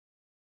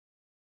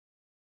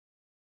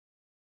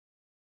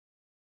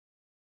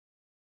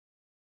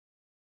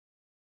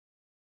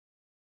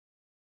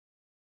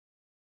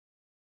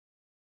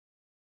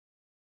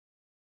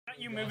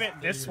You move it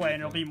this way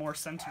and it'll be more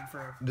centered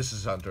for... This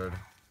is centered.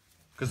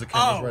 Because the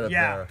camera's right up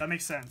yeah, there. That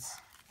makes sense.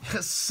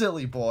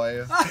 Silly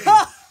boy.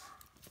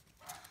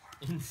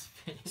 In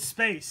space.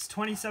 Space,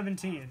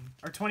 2017.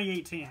 Or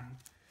 2018.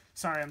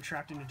 Sorry, I'm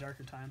trapped into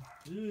darker time.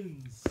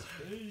 In space.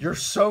 You're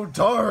so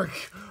dark.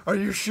 Are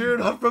you sure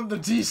not from the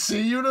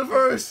DC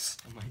universe?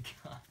 Oh my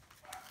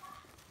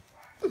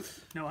god.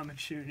 No, I'm a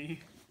shooty.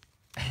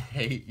 I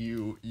hate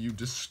you, you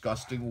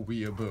disgusting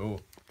weeaboo.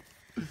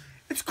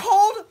 It's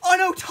called an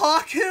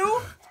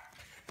otaku?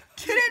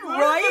 Get it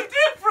right?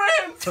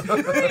 What's the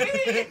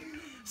difference?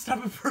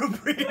 Stop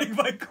appropriating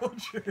my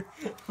culture.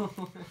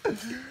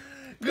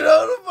 Get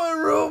out of my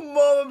room,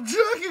 Mom. I'm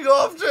jacking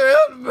off to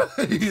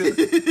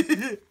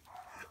anime.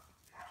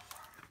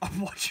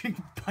 I'm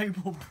watching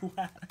Bible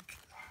Black.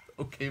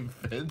 Okay,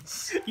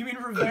 Vince. You mean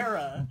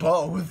Rivera?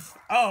 Both.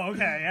 Oh,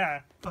 okay,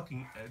 yeah.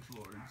 Fucking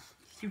edgelords.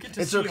 You get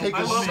to It's see okay a I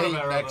because love woman. Saint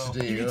Rivera, next though.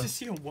 to You you. get to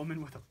see a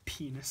woman with a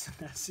penis in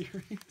that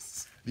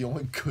series. The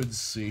only good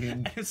scene.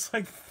 And it's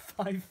like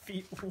 5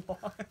 feet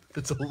long.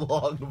 It's a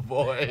long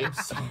boy.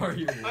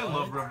 Sorry. I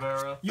love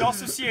Rivera. You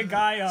also see a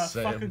guy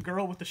Same. fuck a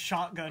girl with a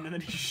shotgun and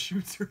then he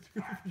shoots her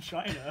through the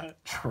vagina.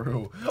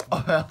 True. Oh,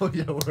 hell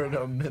yeah, we're in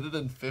a minute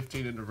and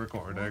 15 into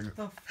recording.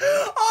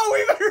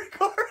 Oh, we've been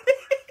recording!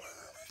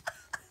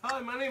 Hi,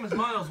 my name is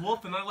Miles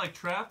Wolf and I like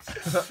traps.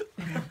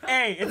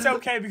 Hey, it's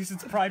okay because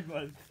it's Pride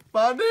Month.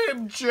 My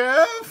name,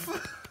 Jeff.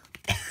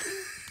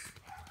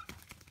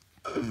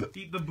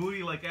 Eat the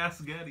booty like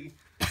Ass Getty.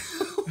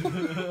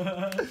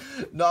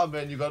 Nah,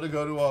 man, you gotta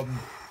go to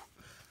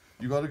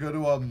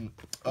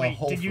Wait,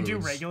 Whole did you do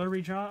Foods. regular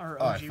redraw or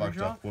Oh, I OG fucked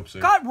redraw? up. Whoopsie.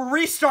 God, we're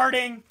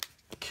restarting!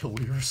 Kill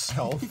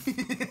yourself.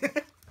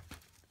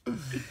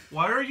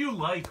 Why are you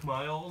like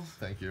Miles?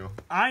 Thank you.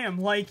 I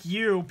am like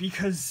you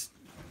because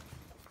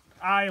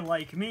I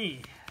like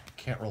me.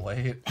 Can't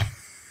relate.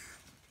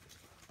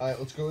 Alright,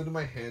 let's go into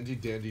my handy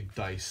dandy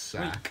dice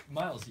sack. Wait,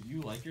 Miles,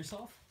 you like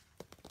yourself?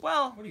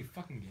 Well, What are you,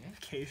 fucking gay?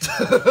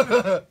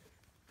 occasionally.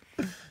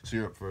 So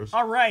you're up first.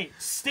 Alright,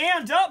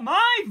 stand up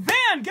my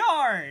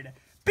Vanguard!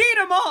 Beat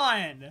him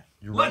on!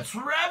 You're Let's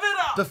rev it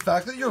up! The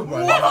fact that you're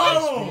running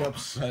Whoa! makes me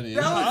upsetting.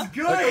 That was That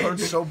good!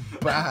 hurts so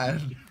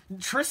bad.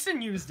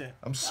 Tristan used it.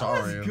 I'm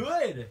sorry. That was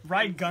good!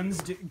 Ride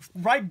guns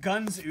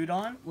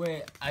Udon.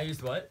 Wait, I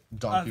used what?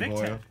 Donkey Vic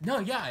boy. Tech. No,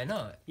 yeah, I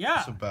know it. Yeah.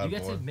 That's a bad You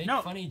get boy. to make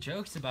No. funny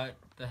jokes about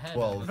the head.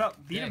 Well, of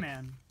About beat a dick.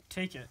 man.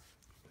 Take it.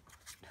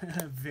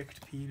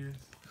 Vict penis.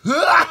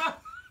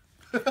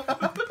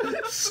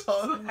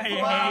 Son, I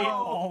hate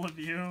all of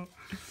you.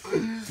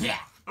 Yeah!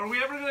 Are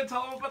we ever gonna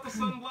tell him about the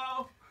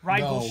sunblow?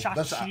 Ride no,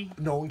 that's Shachi.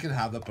 no one can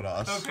have that but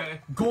us. Okay.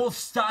 Gold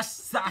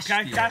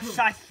Sashi!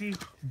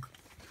 Shachi.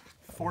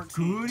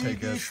 14.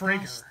 Take it.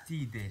 Trigger.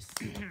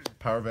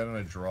 Power band and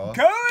I draw.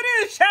 Go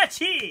to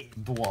Shachi!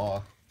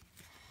 Blah.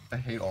 I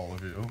hate all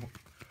of you.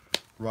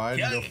 Ride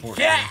Yeah, no 14.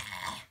 yeah.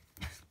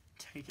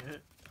 Take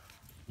it.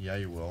 Yeah,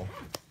 you will.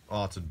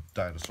 Oh, it's a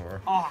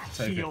dinosaur. Oh,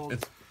 Take healed.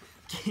 it.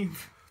 It's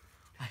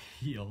I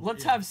healed.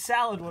 Let's yeah. have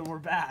salad when we're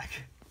back.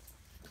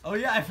 Oh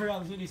yeah, I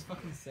forgot what he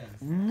fucking says.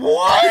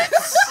 what?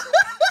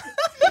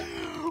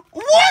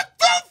 What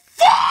the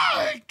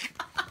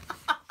fuck?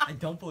 I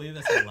don't believe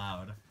that's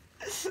allowed.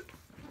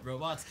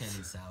 Robots can't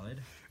eat salad.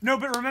 No,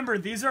 but remember,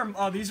 these are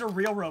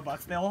real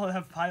robots. They all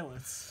have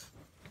pilots.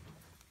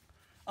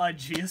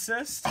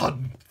 G-Assist.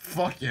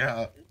 Fuck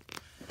yeah.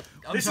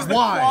 This is sorry. the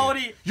Why?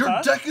 quality. Your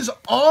Huh? deck is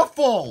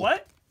awful.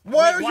 What? Why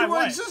Wait, are why, you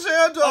running what?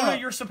 Santa? Oh no,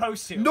 you're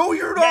supposed to. No,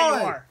 you're Yeah, not.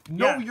 you are.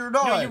 No, Yeah. you're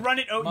not. No, you run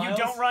it. Oh, you Miles?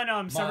 don't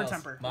run Severed Miles,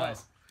 Temper.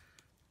 Miles.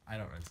 I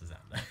don't run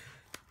Sazanda.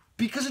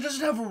 Because it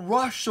doesn't have a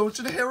rush, so it's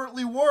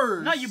inherently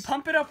worse. No, you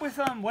pump it up with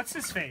what's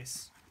his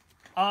face?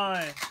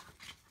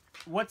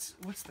 What's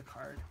the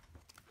card?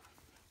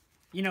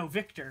 You know,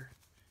 Victor.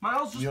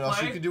 Miles, just You know what else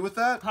you play. can do with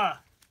that? Huh.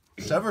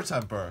 Sever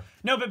Temper.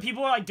 No, but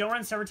people are like, don't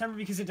run Severed Temper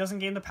because it doesn't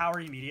gain the power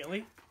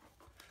immediately.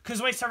 Because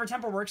the way Severed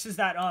Temper works is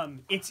that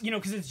it's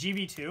because it's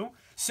GB2.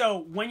 So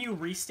when you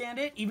restand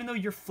it, even though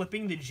you're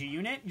flipping the G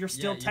unit, you're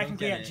still you don't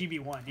technically get at it.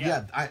 GB1.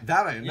 Yeah,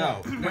 that I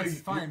know. That's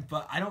fine,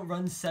 but I don't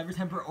run Sever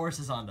Temper or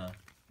Sazanda.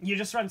 You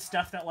just run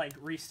stuff that like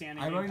restand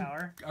and gain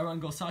power. I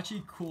run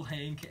Gosachi, Cool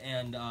Hank,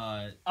 and Oh,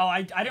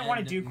 I didn't want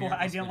to and do cool. Miracle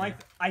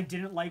I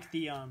didn't like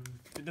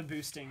the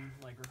boosting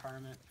like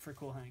requirement for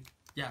Cool Hank.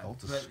 yeah. Don't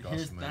But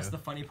disgust me. that's the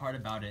funny part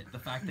about it: the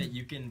fact that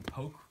you can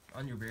poke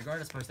on your rear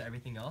guard as opposed to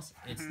everything else.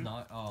 It's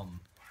not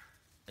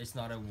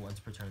a once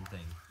per turn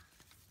thing.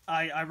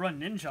 I run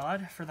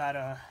Ninjad for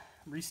that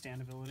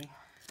restand ability.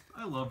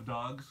 I love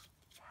dogs.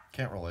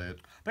 Can't relate.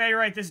 But yeah, you're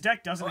right. This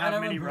deck doesn't Oh, and I have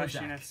run many Brutal rush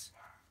Jack. units.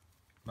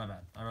 My bad.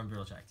 I run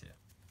Brutal Jack too.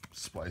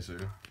 Spicy.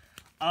 It's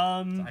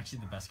actually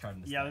the best card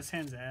in this. Yeah, deck. this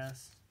hand's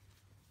ass.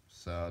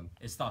 Sad.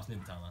 It stops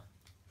Nubitama.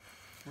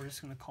 We're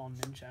just gonna call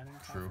Ninjad and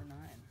call True. for 9.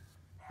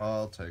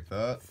 I'll take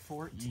that.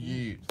 14.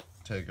 Yeet.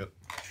 Take it.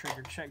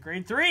 Trigger check.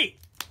 Grade 3.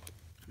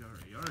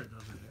 Yara doesn't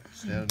it?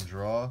 Stand and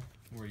draw.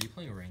 Were you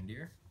playing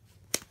reindeer?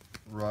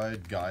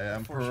 Ride Gaia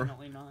Emperor.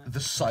 Unfortunately not. The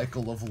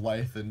cycle of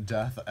life and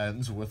death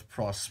ends with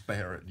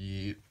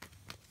prosperity. Yeet.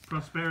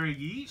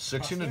 Prosperity.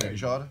 16 to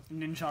Ninjod.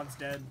 Ninjod's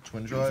dead.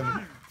 Twin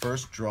drive.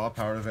 First draw,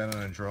 power event,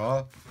 and a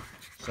draw.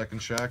 Second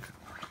check.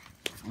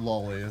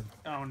 Lolly.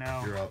 Oh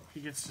no. You're up. He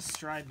gets to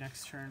stride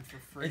next turn for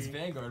free. It's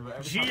Vanguard, but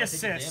every G time I take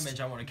assist.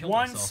 damage, I want to kill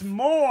Once myself.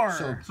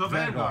 more. So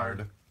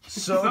Vanguard.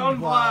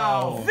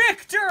 Sunblow.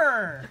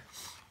 Victor!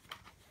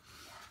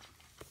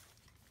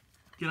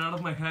 Get out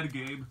of my head,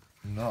 Gabe.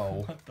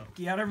 No. What the?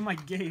 Get out of my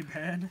Gabe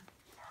head.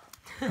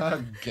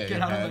 Gay Get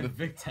out of my head.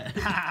 Vic head.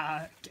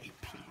 Ah, gay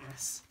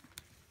penis.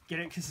 Get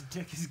it? Because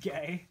dick is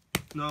gay.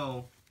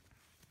 No.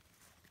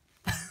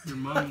 Your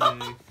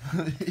Monday.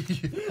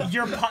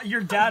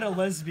 Your dad a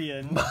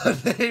lesbian. My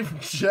name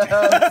Jeff.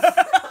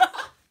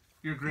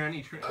 Your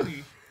granny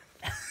tranny.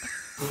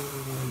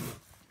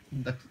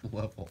 Next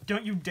level.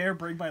 Don't you dare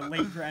bring my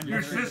late grandmother Your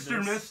into sister,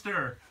 this.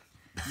 mister.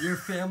 Your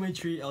family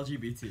tree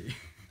LGBT.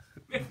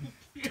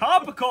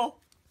 Topical.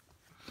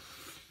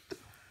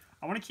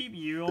 I want to keep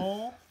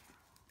you.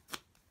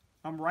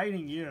 I'm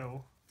writing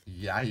you.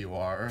 Yeah, you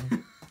are.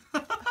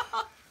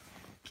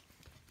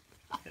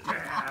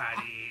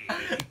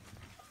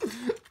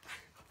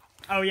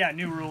 Oh yeah,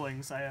 new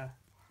rulings.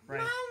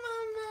 Right.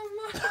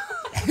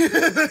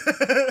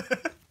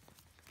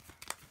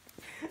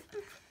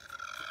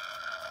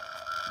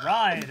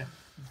 Ride,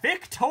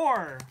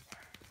 Victor.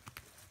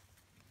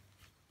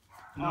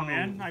 No. Oh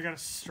man, I got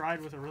to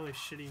stride with a really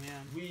shitty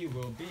man. We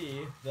will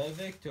be the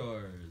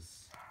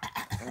victors.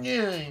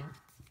 Yeah.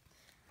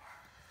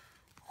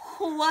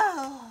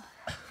 Wow.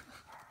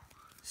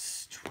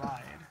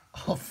 Stride.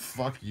 Oh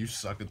fuck, you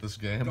suck at this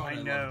game. I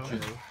know. love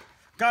Joe.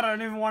 God, I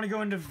don't even want to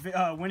go into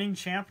winning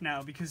champ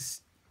now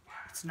because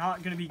it's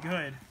not gonna be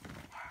good.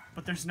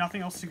 But there's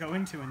nothing else to go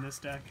into in this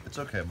deck. It's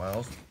okay,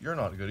 Miles. You're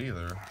not good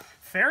either.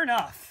 Fair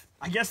enough.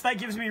 I guess that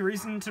gives me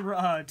reason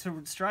to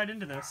stride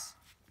into this.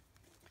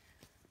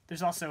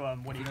 There's also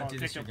what do you If call don't it?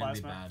 do this, you're gonna be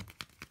Victoplasma. bad.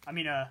 I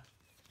mean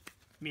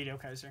Medio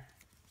Kaiser.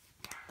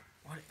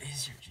 What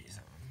is your G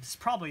zone? It's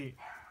probably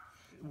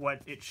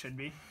what it should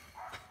be.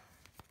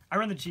 I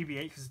run the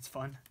GB8 because it's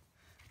fun.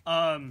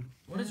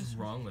 What is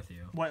wrong with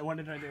you? What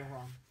did I do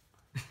wrong?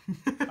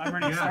 I'm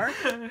ready to start.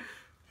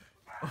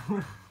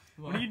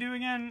 What do you do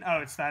again? Oh,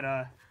 it's that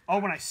oh,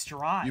 when I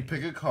stride. You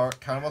pick a card,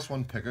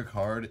 +1, pick a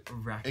card.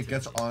 Wrecked It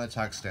gets on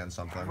attack, stand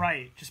something.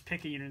 Right, just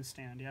pick a unit and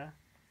stand, yeah?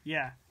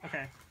 Yeah,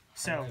 okay.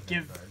 So, like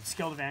give Vanguard.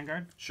 skill to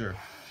Vanguard. Sure.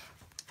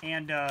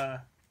 And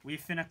we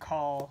finna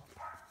call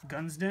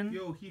Gunsden.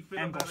 Yo, he fit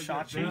And about to get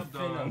Goshachi. jabbed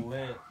on.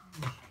 lit.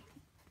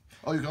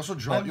 Oh, you can also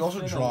draw. I'm You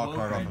also finna draw a woke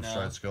card right off of now.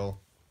 stride skill.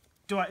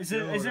 Is it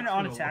Yo,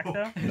 on that's attack so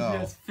though? No.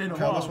 Yes, finna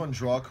 +1,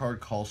 draw a card,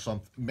 call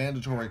some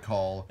mandatory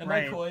call, Am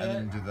Right. I cool and yet?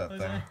 then do that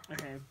Jose? thing.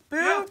 Okay.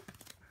 Boop!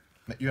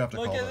 You have to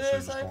Look call at that. So you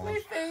this, just I call play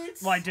it.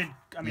 Fates. Well, I did.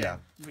 I mean, Yeah.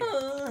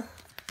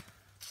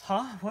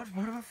 Huh? What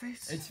about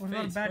Fates? It's what about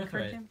a Fates, bad both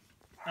card right. game?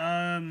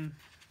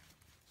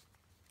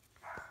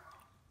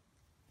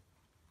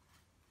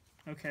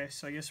 Okay,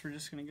 so I guess we're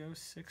just gonna go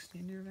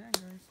 16 to your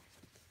Vanguard.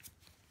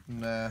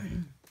 Nah.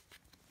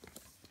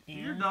 Do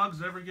your And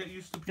dogs ever get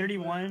used to people?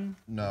 31.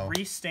 No.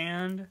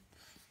 Restand.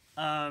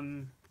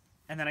 And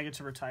then I get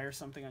to retire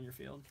something on your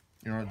field.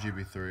 You're on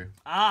GB3.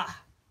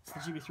 Ah! It's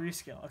the GB3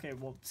 skill. Okay,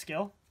 well,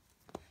 skill?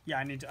 Yeah,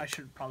 I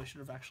probably should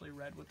have actually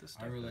read what this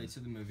I does. relate to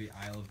the movie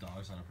Isle of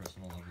Dogs on a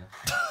personal level.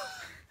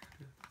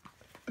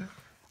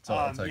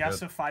 I'll take yeah, it.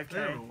 so I 5k,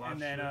 never watched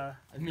and then, it. I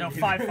mean, no,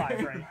 5-5,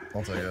 right?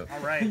 I'll take it.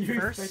 Alright, You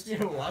first,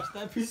 expect me to watch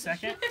that piece of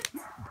second, shit?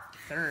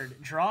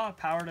 third. Draw,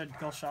 power to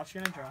Gulshotchi,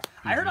 and draw.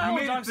 I heard You Isle of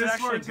made it Dogs is this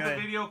actually far into the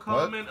good. video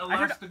comment, I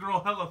heard-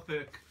 Elastigirl hella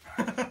thick.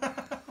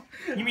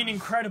 You mean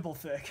incredible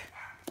thick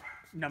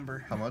number.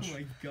 How much? Oh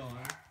my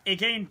god. It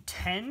gained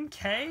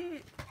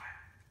 10k,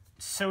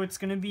 so it's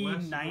gonna be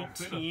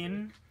Elastigirl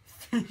 19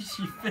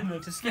 She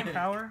finna to skip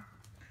power.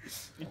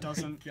 It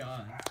doesn't.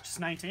 God. Just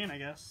 19, I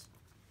guess.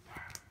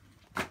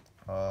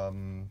 I'll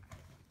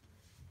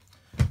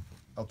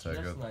take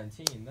That's it.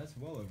 19. That's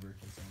well over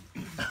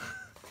consent.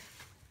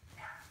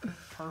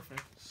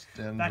 Perfect.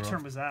 Stand That draw.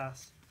 turn was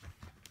ass.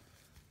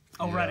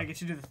 Oh, Yeah. right, I get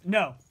to do the...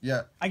 No,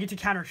 Yeah, I get to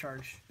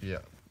countercharge. yeah.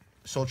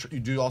 You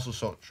do also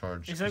soul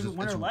charge. Is it 'cause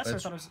one or less, or I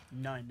it's, thought it was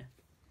none?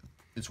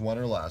 it's 1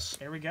 or less.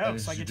 There we go, And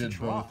so I if you get to did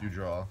draw. both, you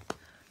draw.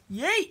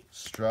 Yeet!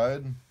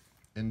 Stride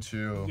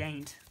into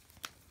Yanked.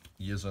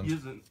 Yizin.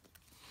 Isn't.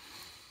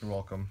 You're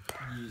welcome.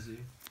 Easy.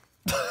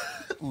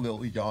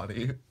 Lil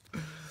Yanni.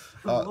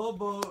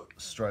 Lobo.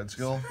 Stride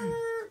skill.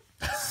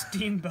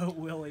 Steamboat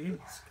Willie.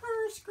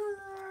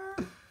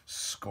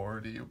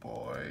 Scordy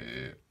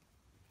boy.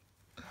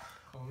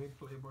 Call me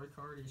Playboy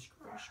Cardi.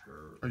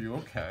 Are you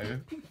okay?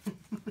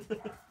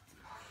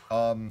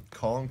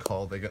 Call and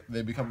call.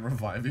 They become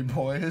reviving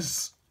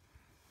boys.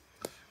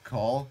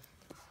 Call.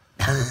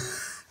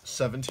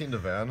 17 to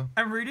Van.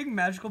 I'm reading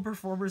Magical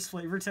Performers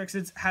flavor text.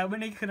 It's how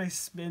many can I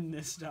spin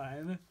this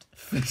time?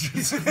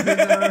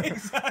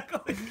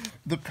 Exactly.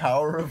 The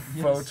power of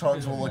Yes,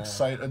 photons spin will 'em all.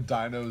 excite a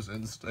dino's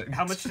instinct.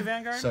 How much to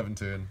Vanguard?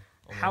 17.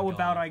 Oh my How God.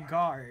 about I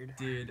guard?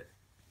 Dude,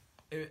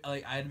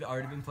 I'd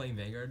already been playing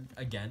Vanguard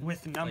again.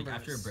 With Like, after a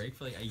numbers. break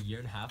for like a year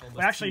and a half, almost.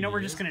 Well, actually, 2 you know what we're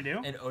years, just gonna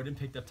do? And Odin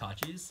picked up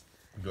Tachi's.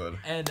 Good.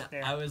 And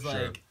There. I was Sure.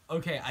 like,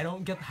 okay, I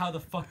don't get how the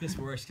fuck this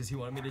works because he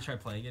wanted me to try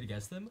playing it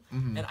against him,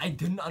 and I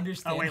didn't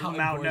understand Oh wait, how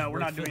no, Ignores we're worked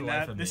not for the doing life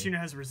that. of This me.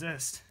 unit has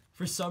resist.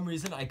 For some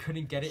reason, I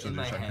couldn't get it So in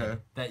do my 10K?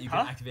 head that you Huh?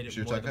 can activate it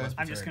Shoot more than 10K? once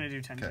per I'm just turn. gonna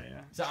do 10K. Okay.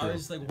 Yeah. So I Sure.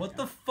 was like, what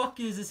the fuck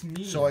does this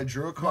mean? So I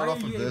drew a card Why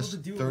off are of you able this. to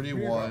do it with rear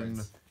 31.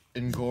 guards?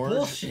 Engorge.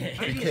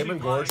 Bullshit. It came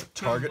engorged.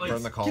 Target.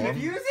 Burn the column.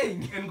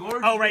 Confusing.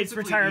 Engorge Oh, right, is it's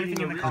basically retire eating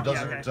everything in the rear column. It Yeah,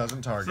 guard. okay.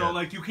 doesn't target. So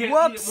like you can't eat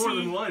it more Whoopsie.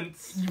 than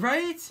once.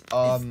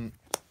 Right?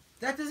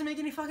 That doesn't make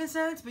any fucking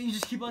sense, but you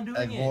just keep on doing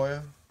Egg it. boy.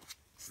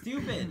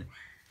 Stupid.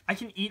 I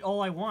can eat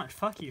all I want.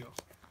 Fuck you.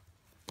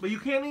 But you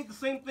can't eat the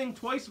same thing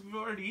twice if you've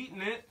already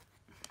eaten it.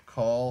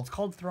 Call. It's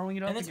called throwing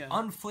it up And it's again.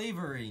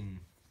 unflavoring.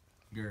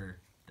 Grr.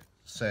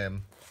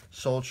 Same.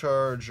 Soul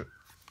charge.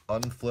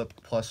 Unflip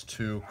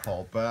 +2.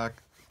 Call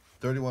back.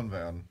 31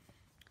 van.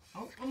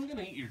 I'm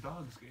gonna eat your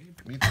dogs,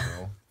 Gabe. Me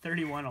too.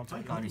 31. I'll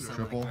take God, you it. sound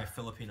Triple. like my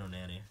Filipino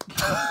nanny.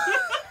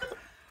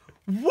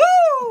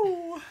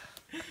 Woo!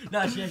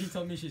 No, she actually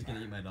told me she's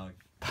gonna eat my dog.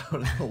 Power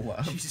to the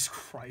left. Jesus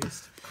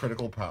Christ.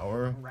 Critical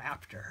power.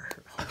 Raptor.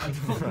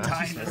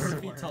 She's 4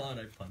 feet Dinosaur. tall and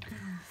I punt her.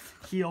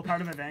 Heal.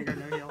 Part of a Vanguard.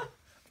 No heal.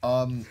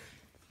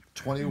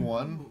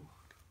 21.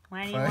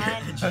 21.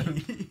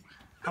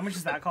 How much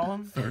does that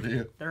column?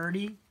 30.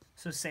 30.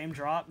 So same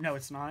drop? No,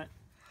 it's not.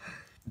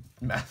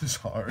 Math is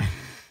hard.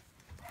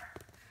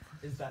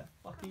 Is that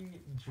fucking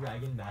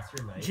Dragon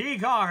Master Knight?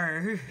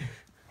 Jigar.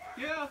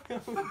 Yeah.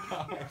 Oh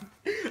god.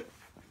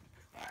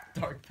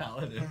 Dark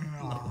Paladin.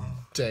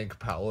 Dank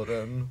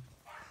paladin.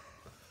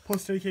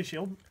 Plus 30k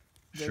shield.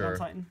 Big Sure. on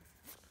Titan.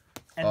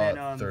 And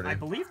then 30. I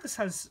believe this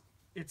has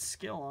its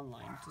skill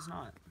online. It does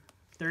not.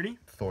 30?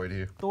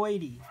 Thoidy.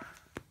 30.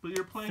 But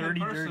you're playing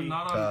 30 in person, dirty.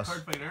 not on Pass. the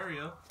Cardfight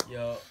area.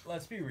 Yo,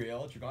 let's be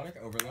real. Dragonic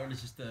Overlord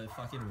is just the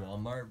fucking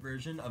Walmart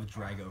version of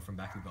Drago from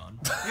Bakugan.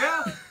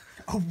 Yeah.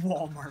 A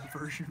Walmart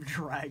version of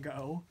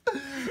Drago. I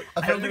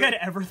thought don't think you- I'd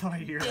ever thought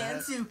I'd hear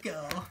that.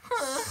 Danzuko.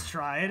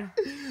 Stride.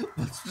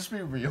 Let's just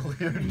be real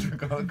here.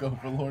 Dragonic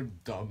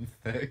Overlord, dumb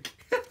thick.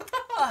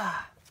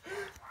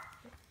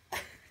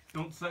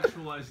 Don't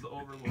sexualize the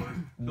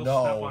Overlord. He'll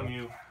No. step on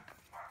you.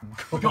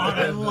 God,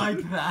 I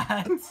like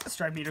that.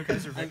 Stride Meter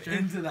Kaiser I'm Victor.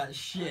 into that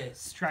shit.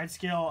 Stride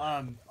skill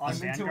on I'm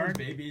into when Vanguard.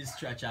 babies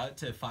stretch out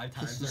to 5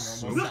 times This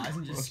is their normal so size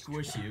and just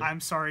squish you. I'm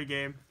sorry,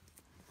 Gabe.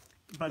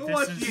 But Go this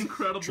watch is The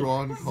Incredible.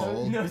 Drawn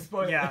call. No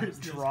spoilers. Yeah, no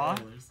draw.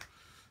 spoilers.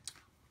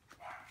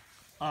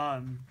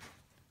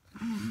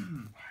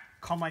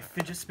 call my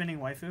fidget spinning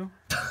waifu.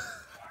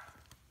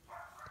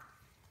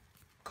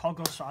 Call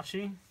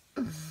Goshachi.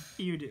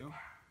 You do.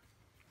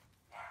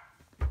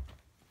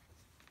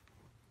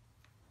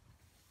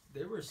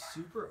 They were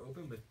super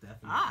open with death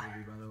in Ah. the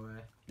movie, by the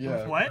way.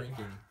 Yeah. What?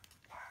 Drinking.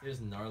 It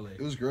was gnarly.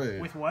 It was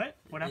great. With what?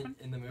 What happened?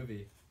 In the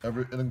movie. In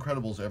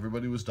Incredibles,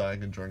 everybody was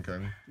dying and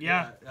drinking.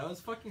 Yeah. That was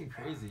fucking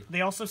crazy.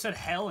 They also said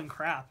hell and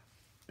crap.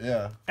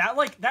 Yeah. That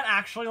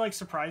actually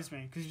surprised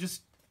me because you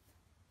just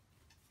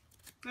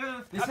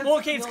Yeah. They said well,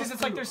 okay, something it's because else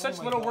it's like too. there's Oh such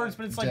my little God. words,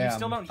 but it's like you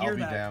still don't hear I'll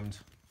be that. damned.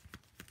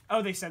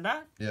 Oh, they said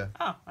that? Yeah.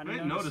 Oh, I I didn't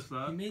didn't notice He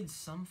that. made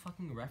some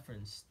fucking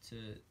reference to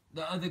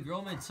the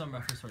girl made some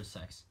reference towards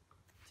sex,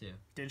 too.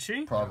 Did she? I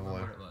don't Probably.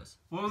 remember what it was.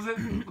 What was it?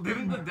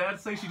 Didn't the dad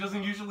say she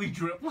doesn't usually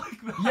drip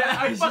like that? Yeah,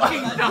 I she-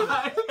 fucking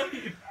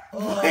died.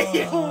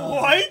 Wait,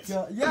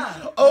 what?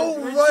 Yeah. Oh,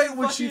 When right,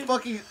 when she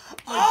fucking...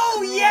 Oh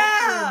threw up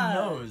yeah.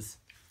 her nose.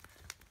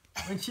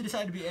 When she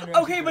decided to be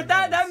anorexic. Okay, with but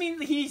her that nose.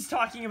 means he's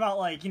talking about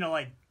like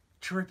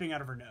dripping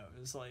out of her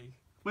nose, like.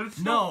 But it's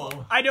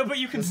No. I know, but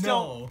you can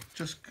still. No.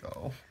 Just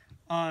go.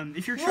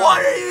 If you're trying.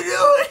 What are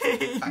you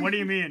doing? What do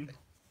you mean?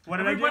 What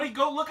did Everybody I do?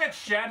 go look at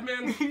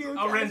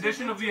Shadman's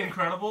rendition of The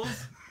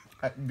Incredibles.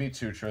 Me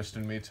too,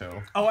 Tristan, me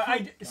too. Oh,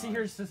 I see.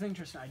 Here's the thing,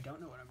 Tristan. I don't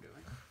know what I'm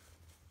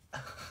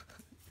doing.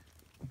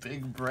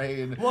 Big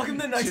brain. Welcome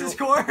to Nexus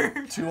Two- Core.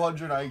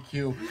 200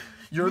 IQ.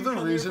 You're We the come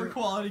here reason... for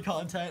quality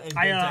content and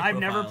I've good deck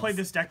never profiles. played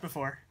this deck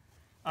before.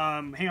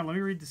 Hang on, let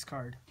me read this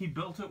card. He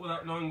built it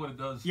without knowing what it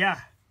does. Yeah.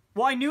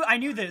 Well, I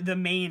knew the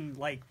main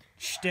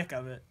shtick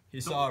of it.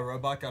 He saw a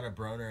robot, got a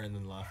broner, and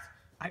then left.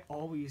 I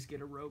always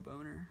get a row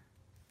boner.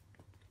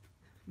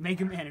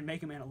 Mega Man and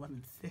Mega Man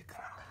 11 thick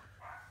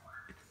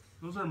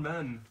though. Those are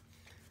men.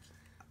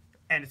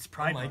 And it's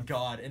Pride Oh my Month.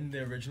 god, in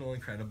the original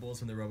Incredibles,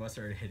 when the robot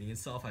started hitting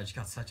itself, I just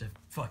got such a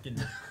fucking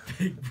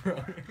big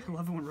broner. I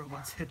love it when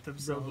robots hit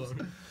themselves.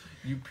 Robo.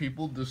 You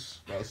people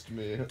disgust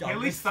me. God, At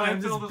least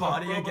slammed his Seinfeld is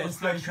body a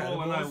against the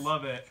homosexual, and I Incredibles.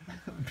 love it.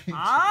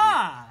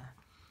 Ah!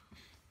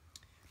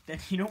 Then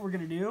you know what we're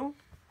gonna do?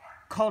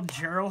 Call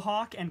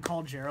Jerohawk and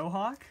call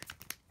Jerohawk.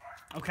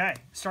 Okay,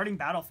 starting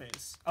battle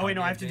phase. Oh wait,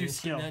 no, I have to do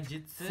skill.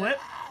 Flip.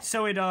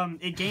 So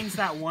it gains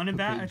that one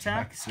attack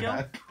Jack, skill.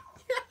 Jack.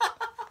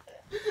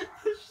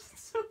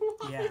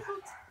 Yeah.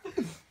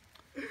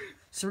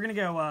 So we're gonna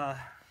go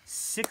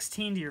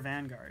 16 to your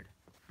Vanguard.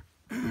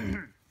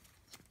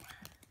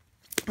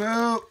 Boo.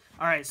 All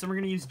right, so we're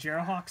gonna use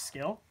Jerohawk's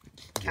skill.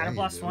 Yeah, you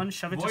Catablast do. 1,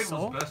 shove it to Void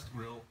soul. was best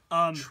grill.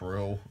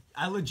 True.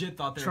 I legit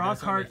thought they were Draw gonna a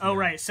start card. making Oh out.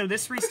 right, so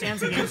this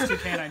restands against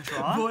 2K and I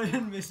draw. Void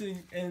and missing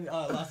and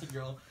Elastic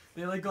Girl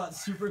They like got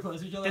super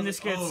close to each other. Then this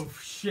gets oh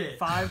shit.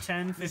 5,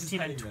 10, This is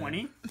 15, and tight,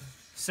 20.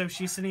 So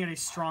she's sitting at a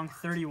strong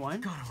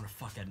 31. God, I wanna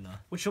fuck Edna.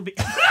 Which will be.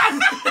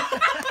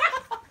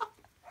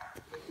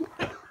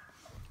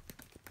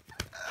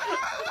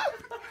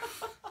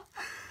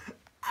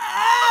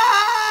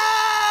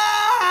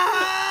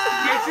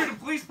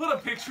 Please put a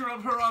picture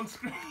of her on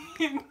screen.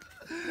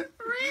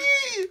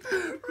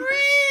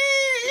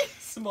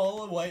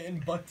 Small, white,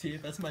 and buck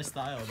teeth. That's my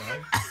style,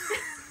 dog.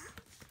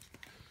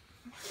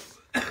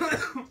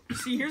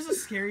 See, here's the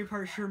scary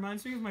part. She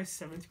reminds me of my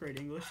 7th grade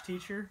English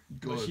teacher.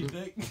 What's she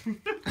think?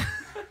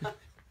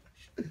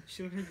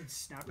 She looked like a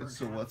snapper.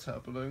 So what's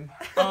happening?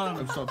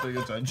 I'm not paying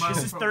attention.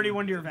 This is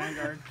 31 to your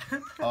Vanguard.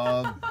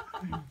 A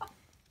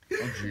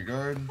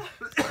G-guard?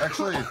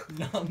 Actually...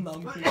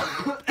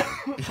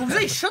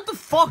 Jose, shut the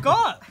fuck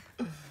up!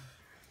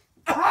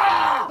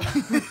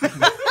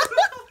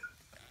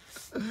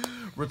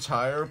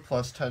 Retire,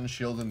 plus 10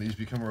 shield, and these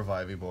become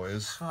Revivey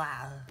boys.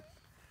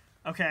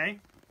 Okay.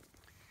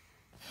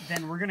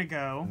 Then we're gonna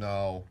go...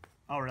 No.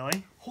 Oh,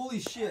 really?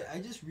 Holy shit, I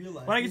just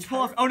realized. When I get to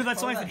pull off... Oh, no,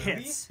 that's only if it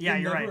hits. Yeah,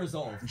 you're right.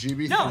 Resolved.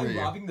 GB3. No.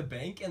 Robbing the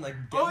bank and like...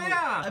 Oh,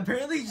 yeah!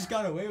 Apparently he just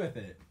got away with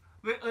it.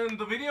 In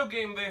the video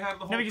game, they have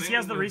the whole No, because he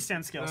has the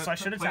restand skill, so I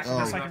should attack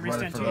him so I can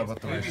restand too.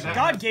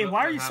 God, Gabe,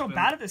 why are you so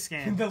bad at this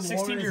game?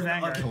 16 to your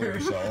Vanguard. Kill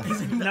yourself.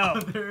 No.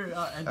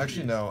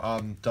 Actually, no.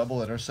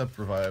 Double intercept,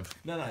 revive.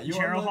 No, you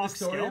Gerald want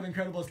to know the Hawk story skill? of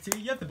Incredibles 2?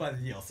 You have to buy the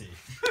DLC.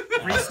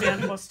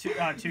 Restand plus 2, You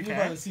buy the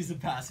 2k. season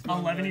pass.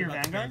 11 to your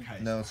Vanguard?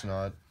 No, it's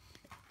not.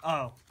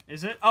 Oh,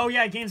 is it? Oh,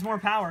 yeah, it gains more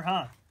power,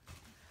 huh?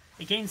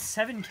 It gains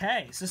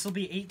 7k, so this will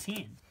be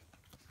 18.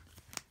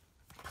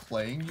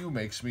 Playing you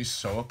makes me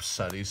so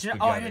upsetty, Spaghetti.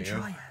 Oh, I didn't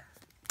try it.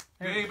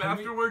 Babe,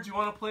 afterwards, you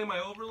want to play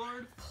my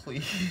Overlord?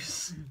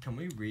 Please. Can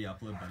we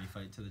re-upload Buddy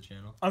Fight to the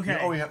channel? Okay.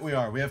 Oh, yeah, we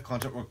are. We have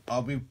content.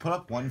 We put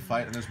up one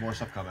fight, and there's more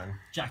stuff coming.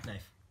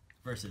 Jackknife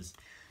versus.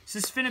 So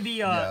this is finna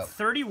be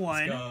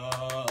 31. Go.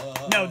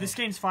 No, this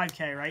gains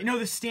 5k, right? No,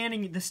 the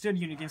stood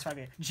unit gains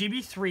 5k.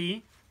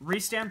 GB3,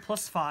 restand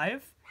plus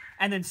 5,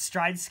 and then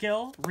stride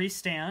skill,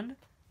 restand,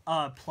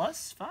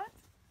 plus 5?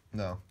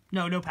 No.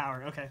 No, no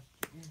power. Okay.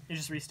 It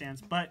just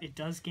restands, but it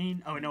does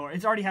gain. Oh no,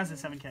 it already has the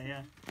 7k.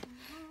 Yeah.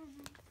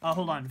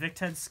 Hold on.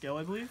 Victed's skill,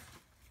 I believe.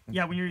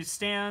 Yeah, when you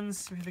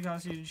stands, we have the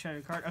cost you to shadow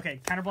card. Okay,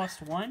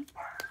 counterblast 1.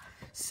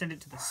 Send it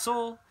to the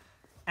soul,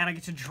 and I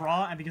get to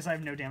draw. And because I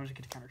have no damage, I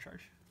get to countercharge.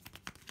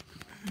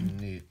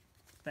 Neat.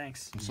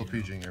 Thanks. I'm still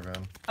PGing your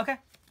van. Okay.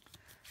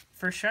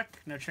 First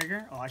check, no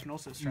trigger. Oh, I can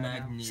also strike now.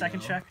 Magneto. Second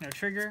check, no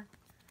trigger.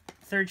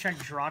 Third check,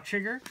 draw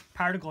trigger.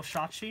 Power to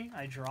Golshachi,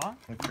 I draw.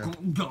 Okay.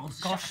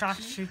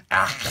 Golshachi.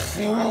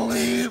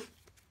 Actually.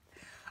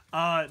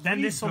 Then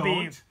Please this will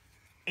be don't.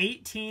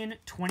 18,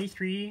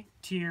 23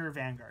 to your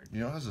Vanguard.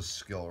 You know it has a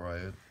skill,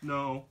 right?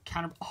 No.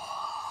 Counter.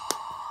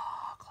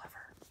 Oh,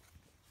 clever.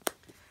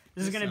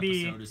 This is going to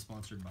be. Episode is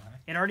sponsored by.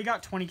 It already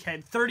got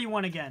 20k.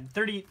 31 again.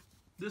 30.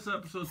 This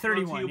episode's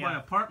 31, brought to you by yeah.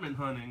 apartment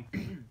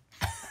hunting.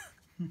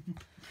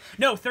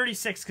 No,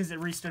 36 because it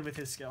restood with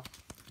his skill.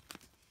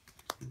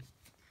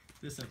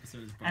 This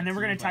episode is brought And then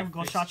we're to going you to by attack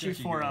fixed Golshachi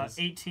stretchy for girls.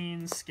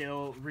 18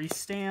 skill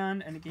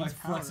restand, and it gains By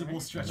power. flexible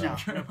right? stretchy No,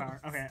 no girls. power.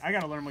 Okay, I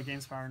got to learn what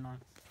gains power or not.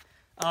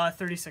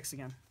 36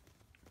 again.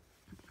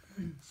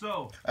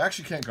 So, I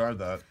actually can't guard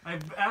that.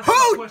 I've asked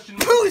that question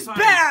multiple Who's times.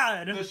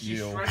 bad? Does she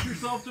You. stretch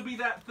herself to be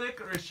that thick,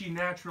 or is she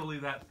naturally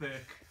that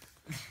thick?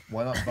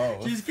 Why not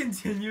both? She's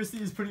continuously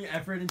just putting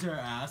effort into her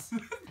ass.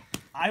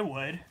 I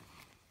would.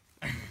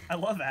 I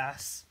love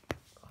ass.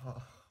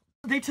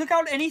 They took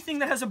out anything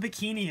that has a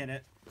bikini in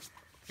it.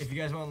 If you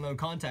guys want to know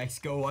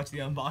context, go watch the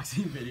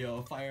unboxing video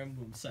of Fire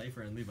Emblem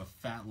Cypher and leave a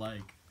fat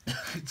like.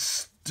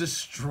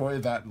 Destroy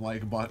that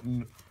like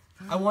button.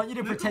 I want you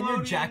to pretend you're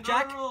Nickelodeon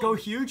Jack, girls. go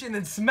huge, and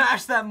then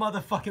smash that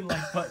motherfucking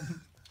like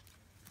button.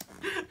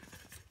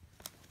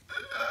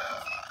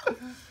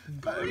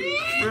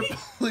 I'm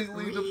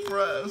completely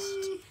depressed.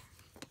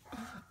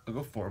 I'll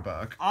go 4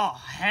 back. Oh,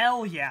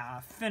 hell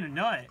yeah. Finna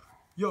nut.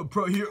 Yo,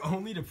 bro, you're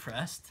only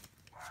depressed?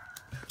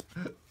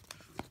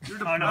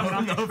 You're Oh, no, depressed.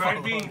 I'm Have you not-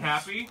 tried being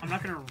happy? I'm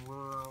not gonna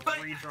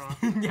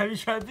redraw. Have you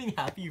tried being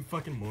happy, you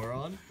fucking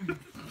moron?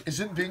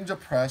 Isn't being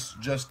depressed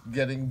just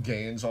getting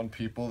gains on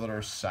people that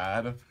are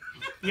sad?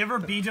 You ever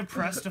be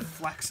depressed to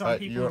flex on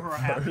people you're who are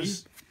happy?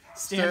 first.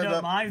 Stand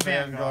up my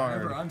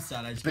Vanguard. Whenever I'm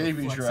sad, I just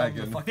Baby go flex dragon.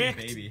 on the fucking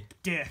Vict baby.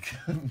 dick.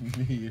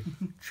 Me.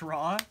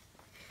 Draw.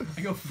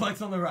 I go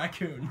flex on the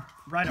raccoon.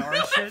 Right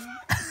arson.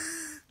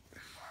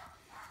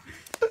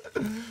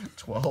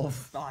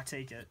 12. Oh,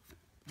 take it.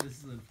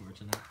 This is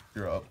unfortunate.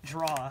 You're up.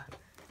 Draw.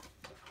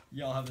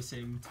 Y'all have the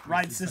same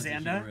Ride twisted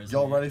sense of Sazanda? humor as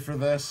Y'all me. ready for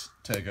this?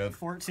 Take it.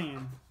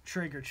 14.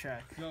 Trigger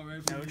check. Y'all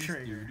ready for No this?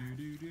 trigger.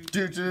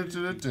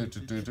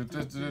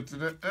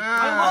 I love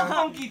Ah!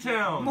 Funky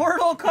Town!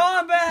 Mortal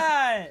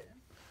Kombat!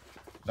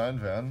 9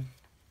 van.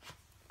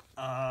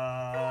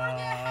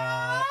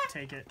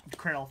 Take it.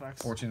 Cradle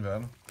effects. 14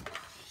 van.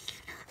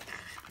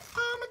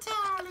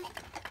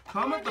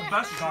 Comment the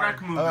best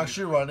Shrek movie. I'm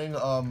actually running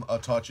a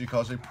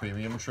Tachikaze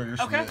premium trigger,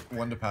 so Okay. the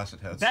one to pass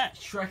it hits. Bet.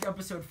 Shrek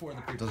episode 4,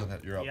 the prequel. Doesn't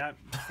hit, you're up. Yeah,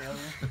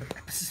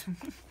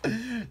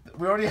 failure.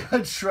 We already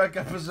had Shrek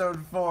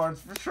episode 4.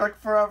 It's for Shrek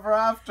Forever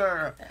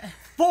After.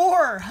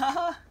 4!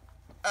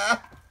 Haha.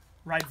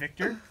 Right,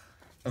 Victor?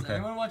 Does Okay.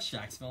 anyone watch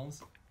Shaq's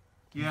films?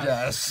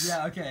 Yes.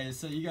 Yeah, okay,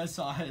 so you guys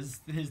saw his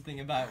thing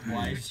about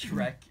why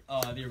Shrek,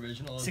 the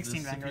original, is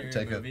 16 the Vanguard.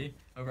 superior Take it. movie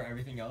over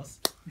everything else.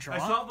 Draw? I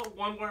saw the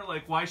one where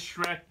like why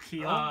Shrek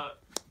the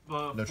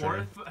No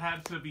fourth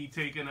had to be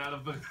taken out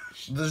of the.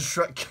 The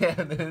Shrek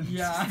canon.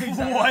 Yeah,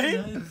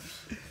 exactly.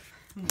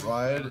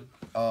 Ride,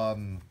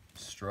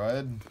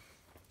 Stride.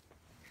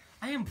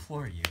 I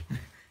implore you,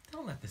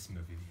 don't let this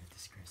movie be a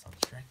disgrace on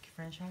the Shrek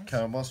franchise.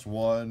 Counterblast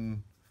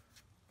 1.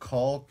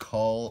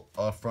 Call,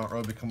 front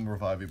row, become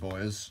Revivey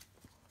Boys.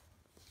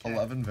 Okay.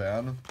 11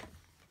 Van.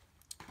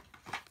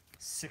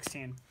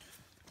 16.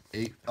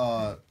 8,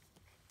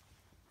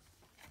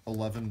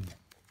 11.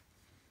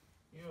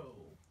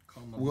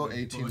 We'll go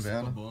 18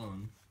 Van. Oh,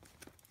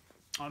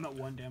 I'm at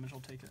 1 damage,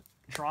 I'll take it.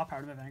 Draw, power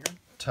to my Vanguard.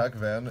 Tech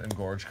Van,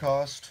 Engorge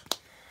cost.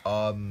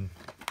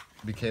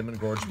 Became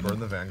Engorge,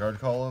 burn the Vanguard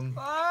column.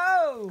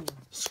 Oh!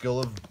 Skill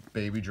of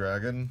Baby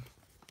Dragon.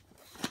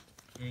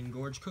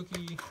 Engorge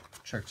Cookie.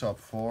 Check top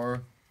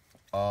 4.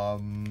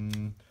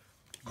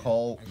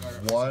 Call I got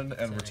it. 1 and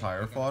Sorry,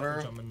 retire I got fodder.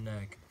 it on my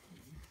neck.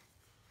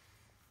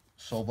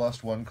 Soul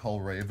Blast 1, call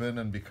Raven,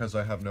 and because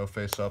I have no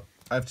face up,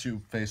 I have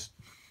 2 face.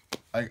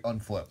 I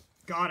unflip.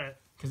 Got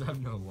it. Because I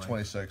have no life.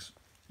 26.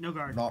 No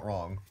guard. Not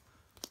wrong.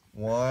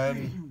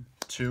 1,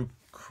 2,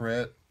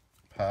 crit,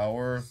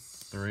 power,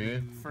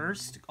 3.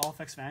 First, all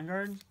effects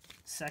Vanguard.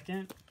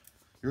 Second,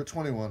 You're at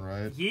 21,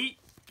 right? yeet.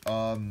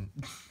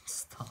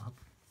 Stop.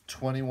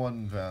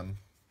 21 Van.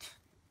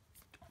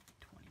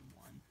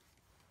 21.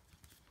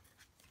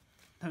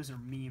 Those are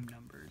meme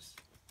numbers.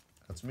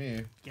 That's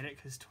me. Get it?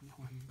 Because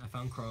 21. I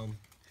found Chrome.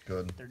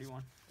 Good.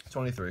 31.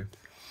 23.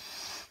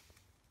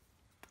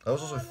 That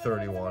was also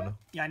 31.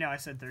 Yeah, I know, I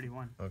said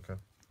 31. Okay.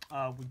 We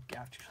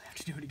actually have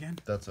to do it again.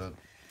 That's it.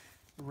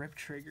 Rip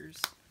triggers.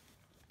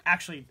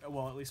 Actually,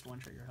 well, at least one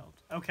trigger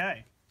helped.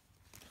 Okay.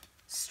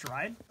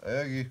 Stride.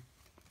 Aggie.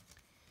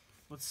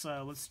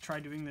 Let's try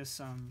doing this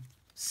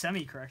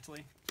semi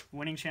correctly.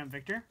 Winning champ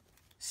Victor.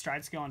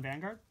 Stride skill on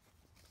Vanguard.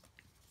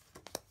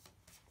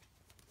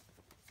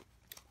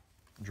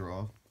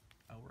 Draw.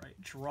 Oh right,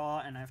 draw,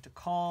 and I have to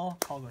call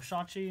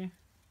Goshachi.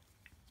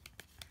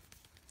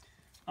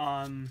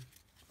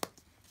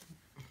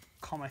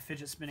 Call my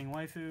fidget spinning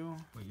waifu.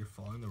 Wait, you're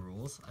following the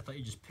rules? I thought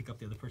you just pick up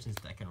the other person's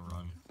deck and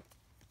run.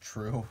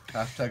 True.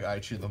 Hashtag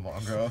Aichi the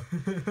manga.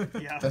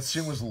 Yeah. That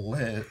scene was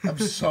lit. I'm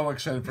so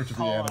excited for it to be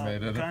Call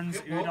animated. Guns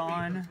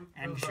Udon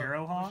and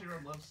Jirohawk.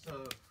 Kushiro loves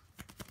to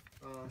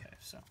Okay,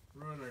 so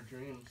ruin our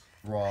dreams.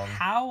 Wrong.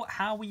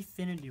 how we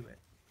finna do it?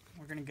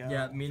 We're gonna go.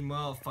 Yeah,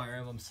 meanwhile, Fire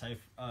Emblem Cypher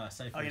Oh,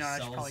 you know, I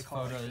should probably sells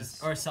call it like photos,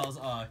 this. or sells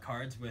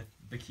cards with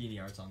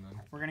bikini arts on them.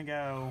 We're gonna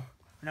go.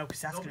 No,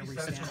 because that's Don't gonna be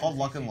restand. It's called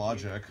Luck and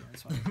Logic. Yeah,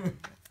 that's fine.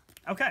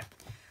 Okay.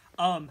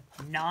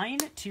 9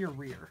 to your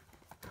rear.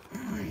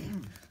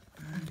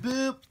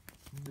 Boop.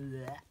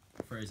 Blech.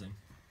 Phrasing.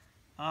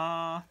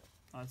 Oh,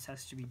 it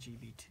has to be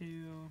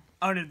GB2.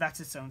 Oh, no, that's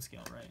its own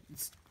scale, right?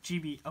 It's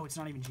GB. Oh, it's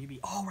not even GB.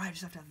 Oh, right, I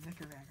just have to have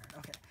Victor Vanguard.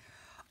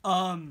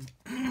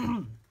 Okay.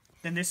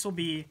 Then this will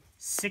be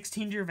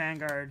 16 to your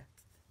Vanguard.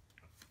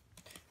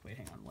 Wait,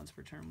 hang on. Once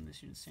per turn, when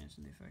this unit stands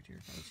in the effect here.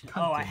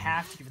 Oh, I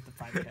have to give it the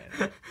 5k.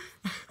 So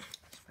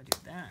if I do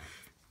that,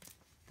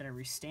 then I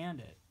restand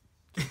it.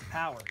 Get the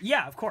power.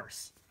 Yeah, of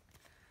course.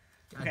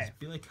 God, Okay. just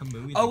be like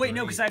Kamui. Oh, wait,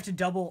 no, because I have to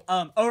double.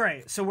 All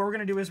right, so what we're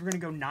going to do is we're going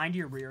to go 9 to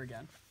your rear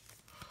again.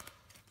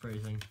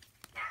 Phrasing.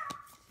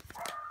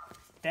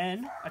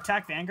 Then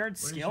attack Vanguard,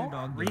 is your skill,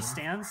 dog doing?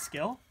 restand,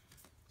 skill,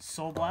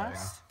 Soul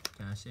Blast,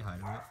 Can I say hi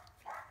to it?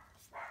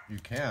 You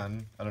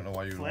can. I don't know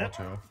why you would want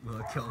to. Will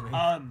it kill me?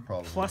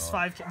 Probably plus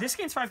not. 5k. This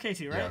gains 5k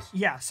too, right? Yes.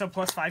 Yeah, so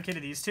plus 5k to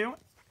these two.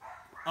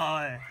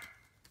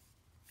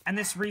 And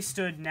this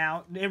restood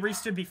now. It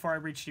restood before I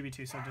reached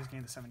GB2, so it does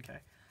gain the 7k.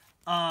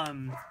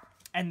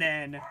 And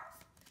then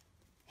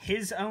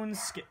his own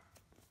skill.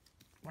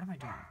 What am I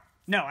doing?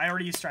 No, I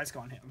already used Stride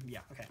Skill on him. Yeah,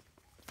 okay.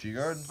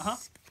 G-Guard. Uh-huh.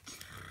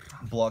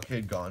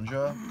 Blockade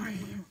Ganja.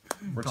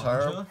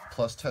 Retire Ganja?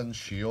 plus 10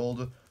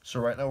 shield. So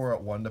right now we're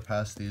at 1 to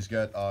pass these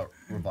get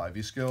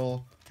Revivey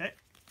skill. Okay.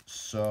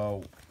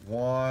 So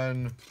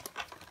 1,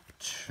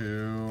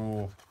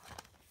 2.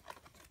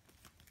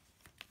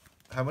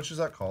 How much is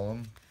that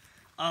column?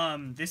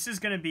 This is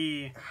going to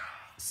be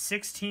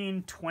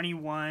 16,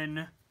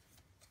 21,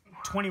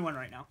 21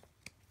 right now.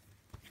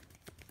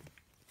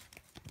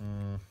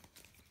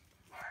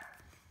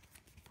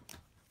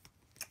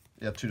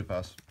 Yeah, 2 to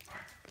pass.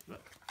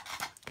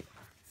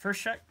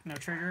 First check, no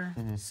trigger.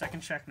 Second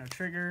check, no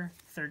trigger.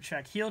 Third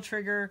check, heal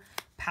trigger.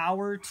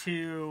 Power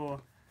to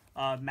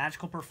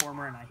magical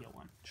performer, and I heal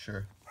 1.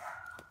 Sure.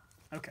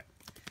 Okay.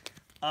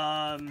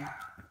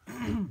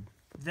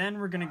 Then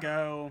we're gonna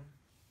go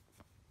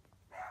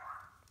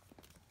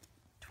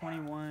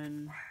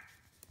 21.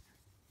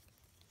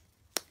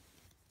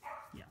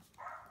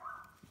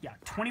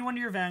 21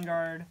 to your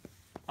Vanguard.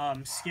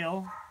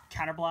 Skill,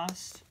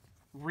 Counterblast,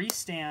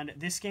 Restand.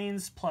 This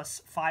gains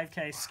plus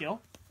 5k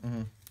skill.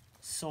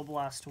 Soul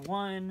Blast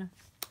 1.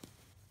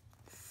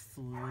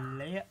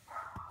 Flip.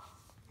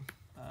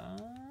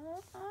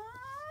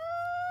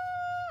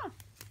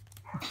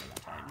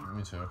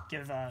 Me too.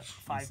 Give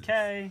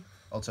 5k.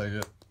 I'll take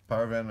it.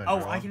 Power Van.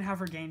 Oh, I can have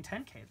her gain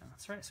 10k then.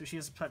 That's right. So she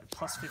has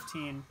plus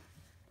 15,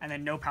 and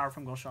then no power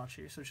from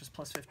Gulshachi, so it's just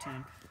plus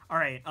 15. All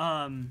right.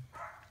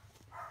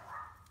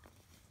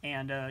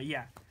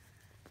 Yeah.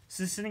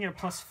 So this is sitting at a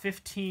plus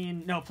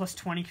 15. No, plus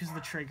 20 because of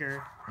the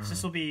trigger. So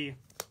this will be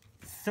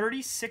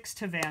 36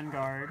 to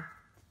Vanguard.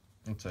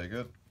 I'll take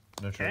it.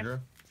 No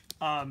trigger.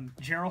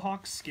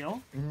 Jerohawk's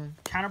skill.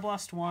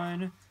 Counterblast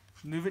 1.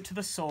 Move it to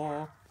the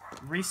soul.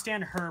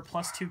 Restand her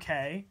plus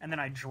 2k, and then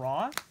I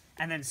draw,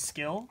 and then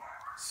skill.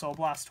 Soul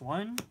Blast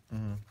 1.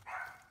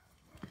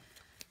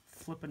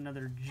 Flip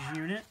another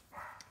unit.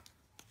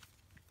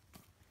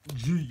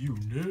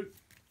 G-Unit.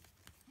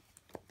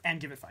 And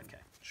give it 5k.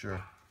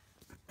 Sure.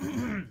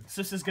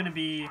 So this is going to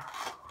be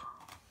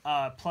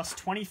plus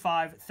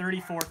 25,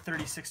 34,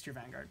 36 to your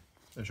Vanguard.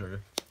 No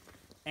trigger.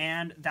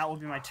 And that will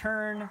be my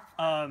turn.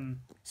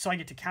 So I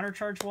get to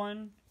countercharge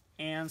 1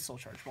 and soul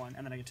charge 1,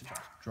 and then I get to draw.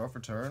 Draw for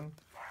turn.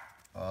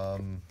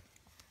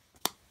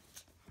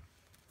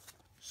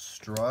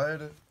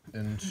 Stride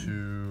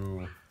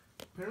into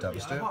Apparently,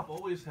 Devastate. IHOP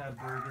always had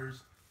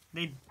burgers.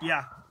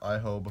 Yeah. I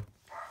hope.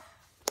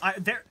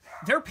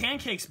 Their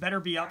pancakes better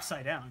be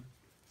upside down.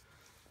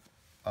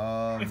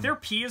 If their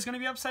P is going to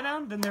be upside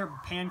down, then their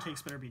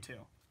pancakes better be too.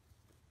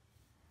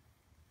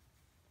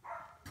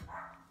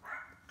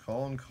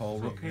 Call and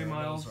call. Okay,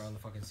 Miles. Around the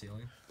fucking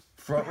ceiling.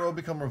 Front row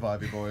become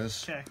Revivey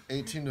boys. Okay.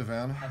 18 to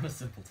Van. I'm a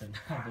simpleton.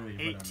 I believe.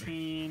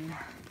 18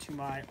 to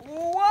my...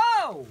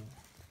 Whoa!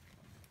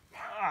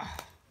 Ah.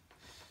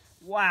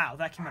 Wow,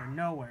 that came out of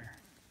nowhere.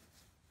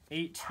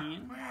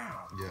 18?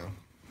 Yeah.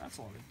 That's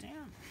a lot of damage.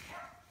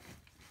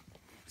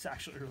 It's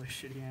actually a really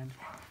shitty hand.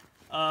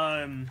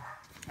 Oh,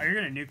 you're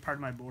going to nuke part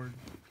of my board.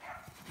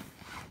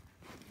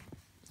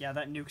 Yeah,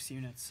 that nukes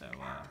units, so...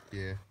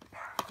 Yeah.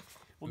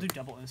 We'll do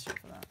double instant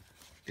for that.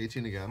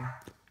 18 again.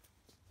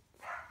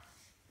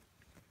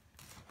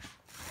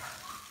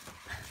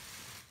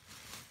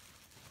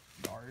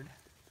 Yard.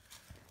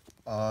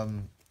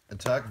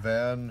 Attack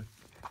Van,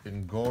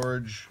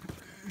 engorge,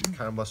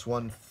 Counterblast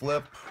 1,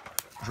 flip,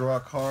 draw a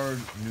card,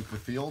 nuke the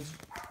field.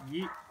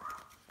 Yeet.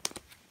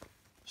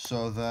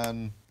 So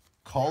then,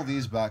 call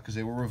these back because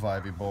they were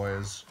Revivey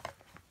boys.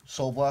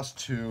 Soul Blast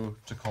 2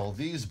 to call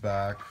these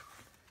back,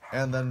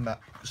 and then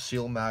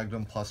Seal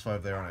Magnum plus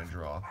 5 there on a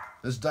draw.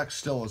 This deck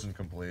still isn't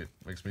complete.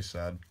 Makes me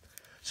sad.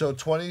 So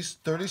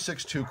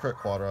 36 2 crit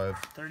quadrive.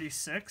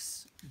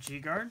 36.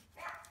 G-Guard.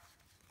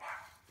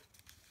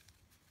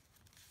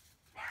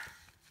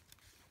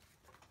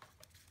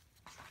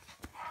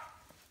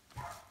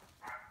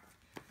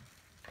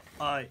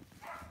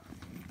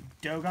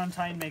 Dogon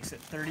Titan makes it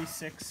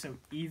 36, so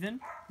even.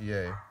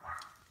 Yay.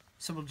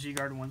 So we'll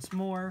G-Guard once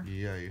more.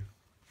 Yay.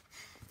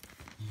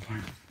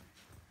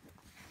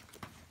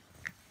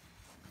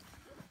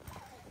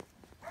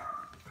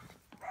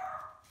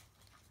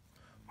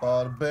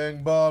 Bada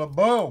bing, bada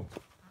boom.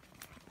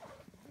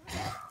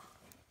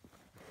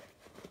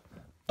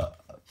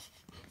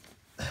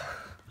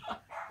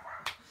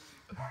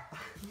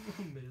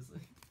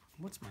 Amazing.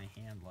 What's my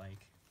hand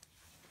like?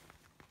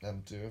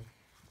 M2.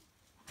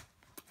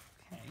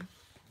 Okay.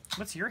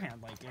 What's your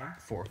hand like, Gabe?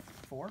 4.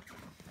 4?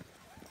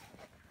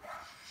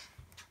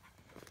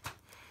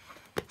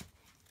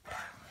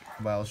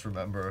 Miles,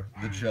 remember,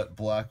 the jet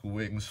black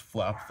wings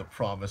flap the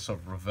promise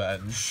of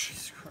revenge.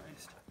 Jesus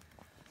Christ.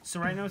 So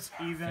right now it's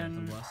Phantom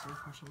even. Blaster,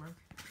 question mark?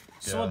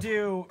 So Yeah. we'll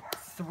do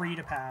 3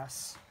 to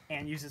pass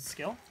and use its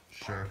skill.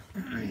 Sure.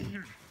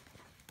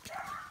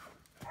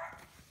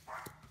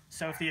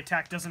 So if the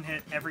attack doesn't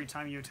hit every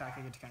time you attack,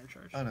 I get to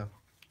countercharge. I know.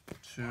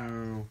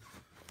 2.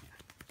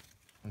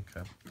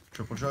 Okay.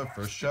 Triple drive,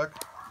 first check.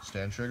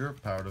 Stand trigger,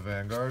 power to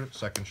Vanguard.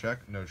 Second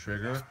check, no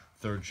trigger.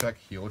 Third check,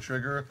 heal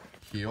trigger.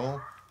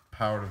 Heal,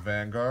 power to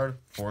Vanguard.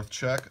 Fourth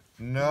check,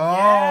 no!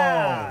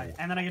 Yeah!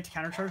 And then I get to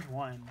countercharge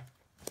 1.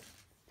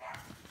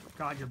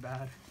 God, you're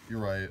bad. You're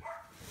right.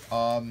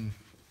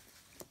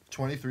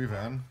 23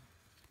 Van.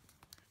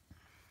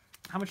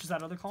 How much is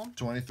that other column?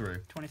 23.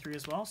 23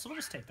 as well. So we'll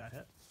just take that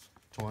hit.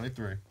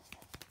 23. And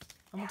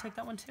we'll take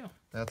that one too.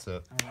 That's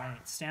it. All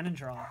right. Stand and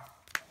draw.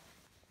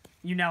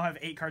 You now have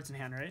 8 cards in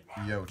hand, right?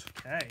 Yote.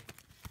 Okay.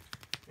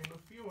 In a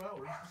few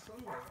hours, the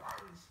sun will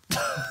rise.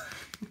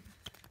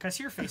 Can I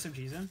see your face of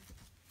Jizun?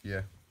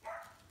 Yeah.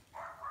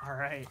 All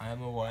right. I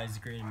am a wise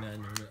green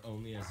man known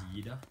only as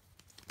Yida.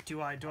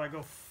 Do I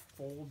go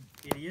full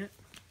idiot?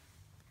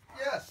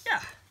 Yes.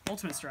 Yeah.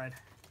 Ultimate stride.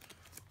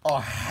 Oh,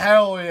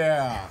 hell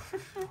yeah!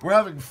 We're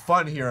having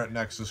fun here at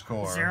Nexus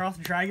Core. Zeroth,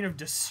 Dragon of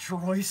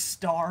Destroy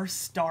Star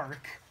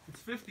Stark.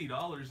 It's $50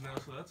 now,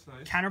 so that's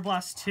nice.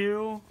 Counterblast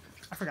 2.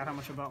 I forgot how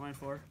much I bought mine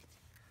for.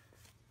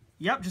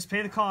 Yep, just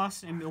pay the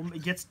cost, and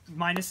it gets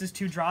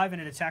 -2 drive,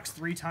 and it attacks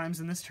 3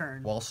 times in this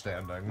turn. While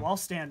standing. While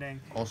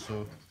standing.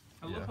 Also,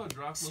 I love how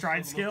Dracula's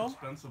Stride the skill? most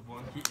expensive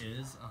one. He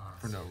is.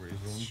 For no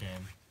reason. Shame.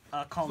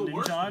 Call It's the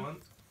worst Ninjad. one.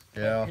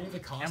 Yeah. Pay the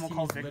cost. Ammo You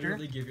called Victor.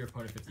 literally give your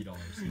opponent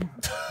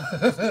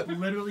 $50.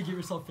 Literally give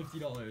yourself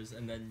 $50,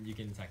 and then you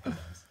can attack the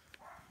guys.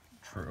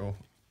 True.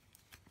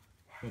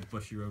 What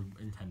Bushy Road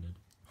intended.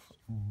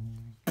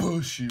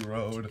 Bushy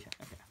Road. Okay.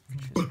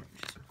 Cool.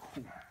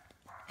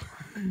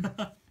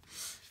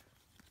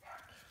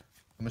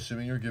 I'm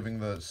assuming you're giving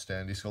the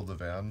standy skill to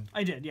Van.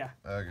 I did, yeah.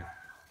 Okay.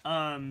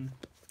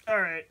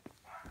 Alright.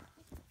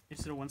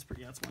 Is it a once per?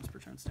 Yeah, it's once per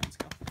turn stand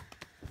skill.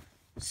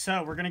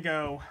 So we're gonna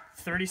go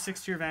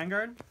 36 to your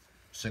Vanguard.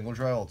 Single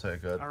dry, I'll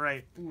take it.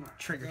 Alright.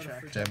 Trigger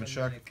check. Damage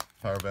check.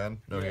 Power band.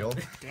 No heal.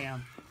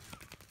 Damn.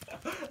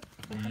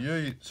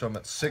 Yay. So I'm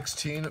at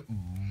 16.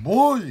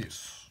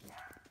 Boys!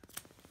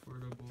 For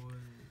the boys.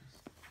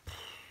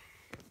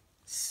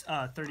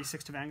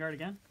 36 to Vanguard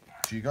again.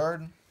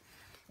 G-Guard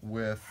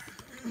with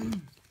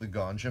the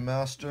Ganja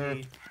Master.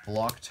 Yay.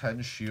 Block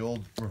 10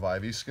 shield.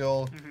 Revivey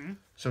skill.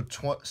 So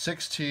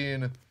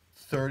 16,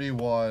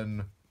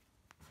 31,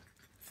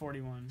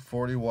 41.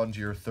 41 to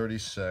your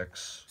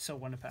 36. So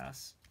 1 to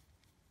pass.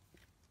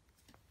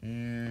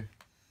 No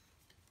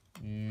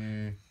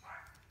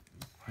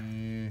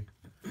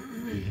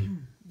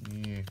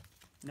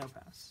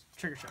pass.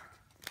 Trigger check.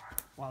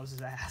 Wow, this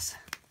is ass.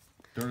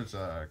 Third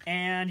attack.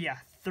 And yeah,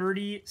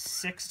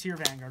 36 to your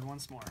Vanguard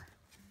once more.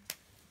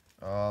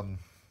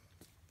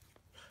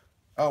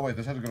 Oh wait,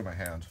 this had to go to my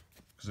hand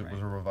because it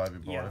was a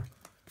reviving boy. Yeah.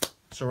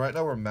 So right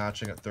now we're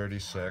matching at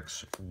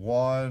 36.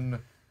 1.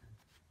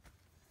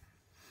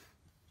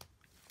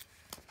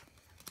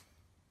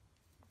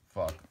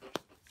 Fuck.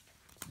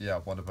 Yeah,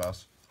 1 to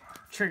pass.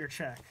 Trigger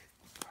check.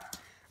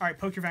 Alright,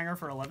 poke your Vanguard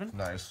for 11.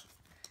 Nice.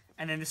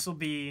 And then this will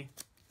be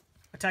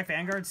attack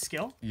Vanguard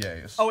skill.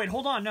 Yes. Oh wait,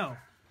 hold on, no.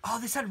 Oh,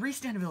 this had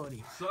restand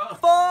ability. Sucks.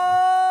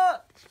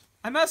 Fuck!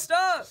 I messed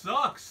up!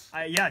 Sucks.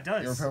 Yeah, it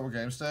does. Your favorite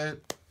game state?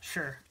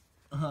 Sure.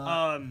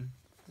 Uh-huh.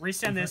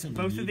 Restand this. fucking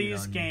Both of yeeted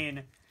these on you.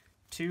 gain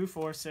 2,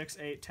 4, 6,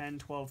 8, 10,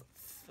 12,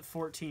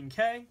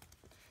 14k.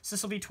 So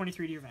this will be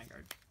 23 to your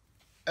Vanguard.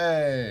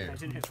 Hey! I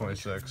didn't hit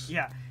 26.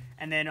 Yeah.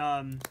 And then,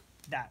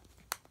 that.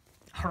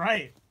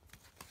 Alright.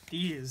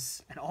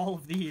 These, and all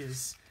of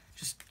these,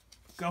 just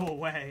go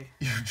away.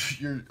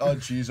 Your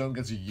G-Zone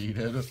gets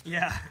yeeted.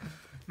 Yeah.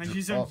 My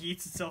G-Zone Oh.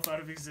 yeets itself out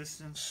of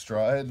existence.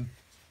 Stride.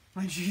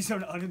 My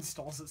G-Zone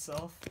uninstalls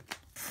itself.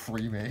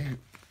 Free me.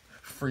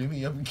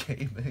 Freemium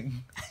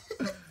gaming.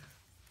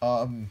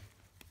 I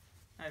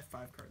have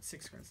 5 cards,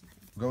 6 cards in hand.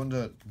 Going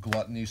to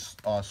Gluttony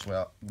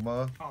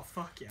Swagma. Oh,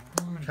 fuck yeah.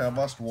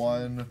 Cast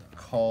 1.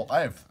 Call.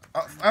 I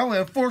only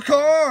have 4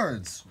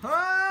 cards!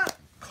 Huh?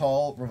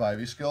 Call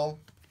Revivey skill.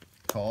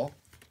 Call.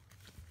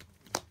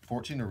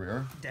 14 to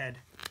rear. Dead.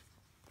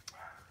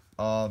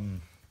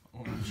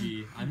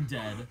 OMG, I'm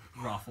dead.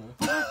 Raffle.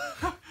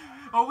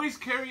 Always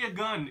carry a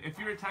gun. If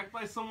you're attacked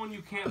by someone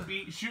you can't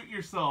beat, shoot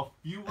yourself.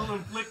 You will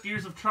inflict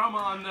years of trauma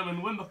on them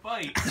and win the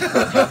fight.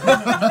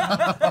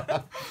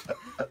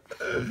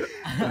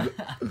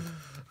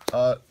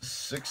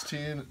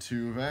 16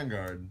 to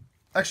Vanguard.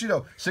 Actually,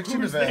 no. 16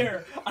 Who's to Vanguard.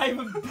 there? I have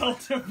a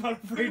belt I'm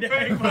afraid to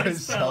hang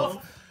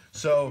myself.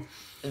 So,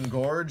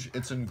 Engorge,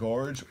 it's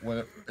Engorge when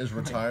it is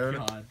retired.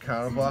 God.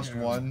 Counterblast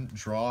 1,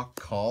 draw,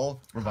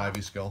 call,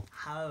 Revivey skill.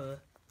 How?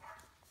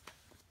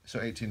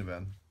 So 18 to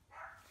Van.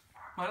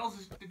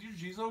 Miles, did your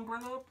G-Zone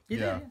burn up?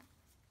 Yeah.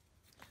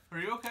 Are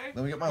you okay?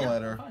 Let me get my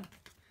lighter.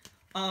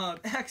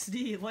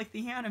 XD, like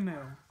the anime.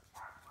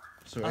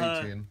 So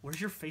 18. Where's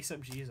your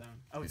face-up G-Zone?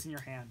 Oh, it's in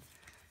your hand.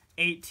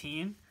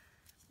 18.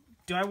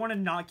 Do I want to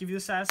not give you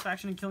the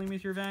satisfaction of killing me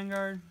with your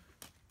Vanguard?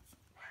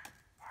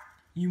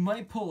 You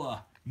might pull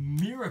a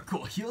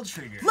miracle heal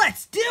trigger.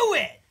 Let's do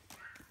it!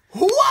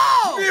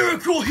 Whoa!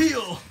 Miracle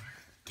heal!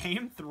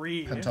 Game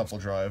 3. Pentuple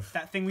drive.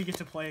 That thing we get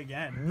to play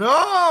again.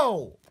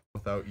 No!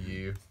 Without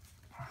Yi.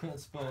 Can't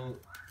spell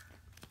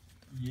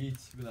yeet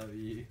without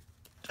ye.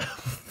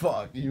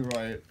 Fuck, you're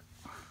right.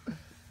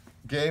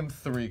 Game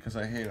 3, because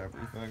I hate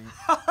everything.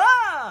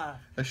 Ha!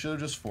 I should have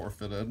just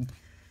forfeited.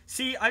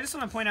 See, I just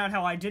want to point out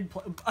how I did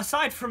play.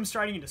 Aside from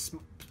striding into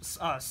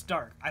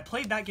Stark, I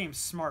played that game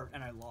smart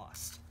and I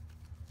lost.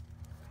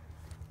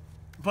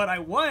 But I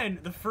won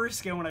the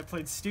first game when I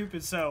played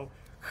stupid, so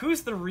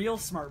who's the real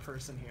smart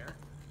person here?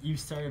 You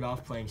started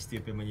off playing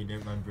stupid when you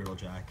didn't run Brutal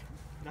Jack.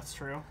 That's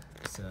true.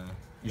 So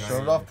You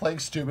started off playing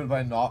stupid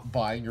by not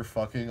buying your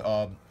fucking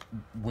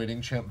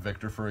winning champ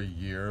Victor for a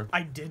year.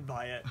 I did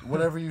buy it.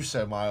 Whatever you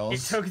say, Miles.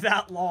 It took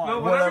that long. No,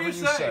 whatever you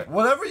say.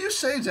 Whatever you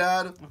say,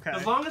 Dad. Okay.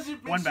 As long as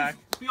it One makes back.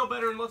 you feel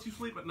better and lets you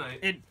sleep at night.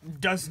 It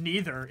does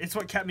neither. It's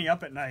what kept me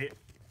up at night.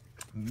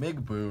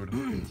 Mig booed.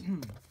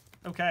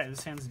 Okay,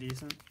 this hand's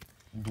decent.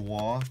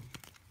 Dwa.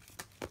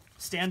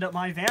 Stand up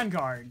my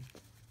Vanguard.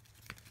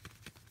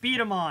 Beat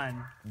him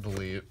on.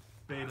 Delete.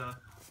 Beta.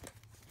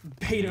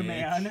 Beta Bitch.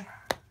 man.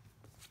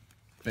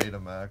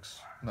 Betamax.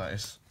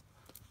 Nice.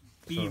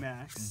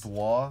 B-Max.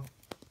 Dwa.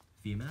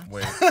 VMAX?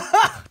 Wait,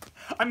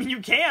 I mean,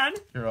 you can.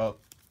 you're up.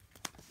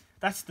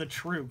 That's the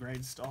true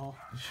grade stall.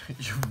 I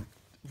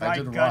Right,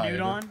 did ride.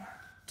 Gunudon.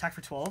 Attack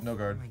for 12. No Oh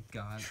guard. my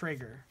god.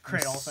 Trigger.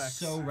 Create all effects.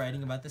 So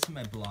writing about this in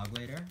my blog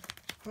later.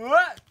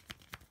 What?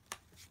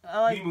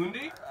 Like,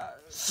 Mundi?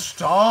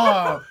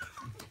 Stop!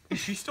 is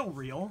she still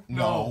real?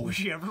 No. Was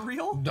she ever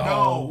real?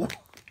 No.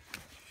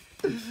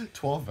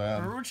 12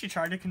 Remember Van. when she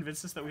tried to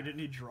convince us that we didn't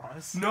need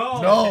draws?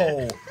 No.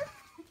 No!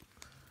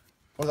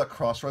 Or that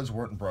crossroads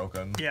weren't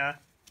broken. Yeah.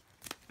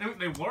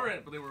 They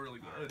weren't, but they were really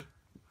good.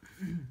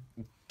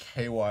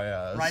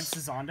 KYS. Ride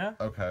Sazonda.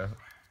 Okay.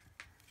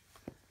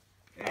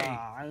 Hey,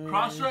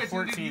 Crossrides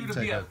needed you to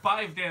Take be it. at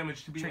 5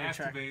 damage to be Trigger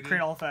check. activated.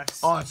 Create all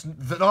effects. Oh, it's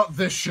not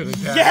this shit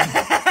again.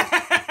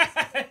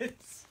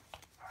 Yes!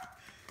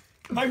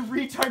 My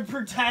retard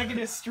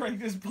protagonist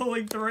strength is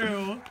pulling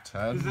through.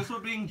 10. Is this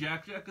what being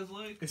Jack is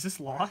like? Is this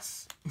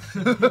loss?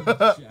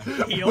 Yeah.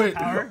 Heal Wait,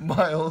 power?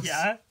 Miles.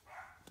 Yeah?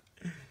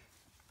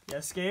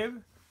 Yes, Gabe?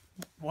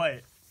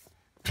 What?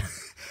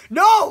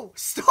 No!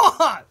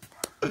 Stop!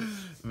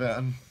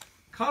 Van.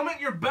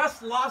 Comment your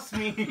best loss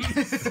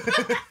memes.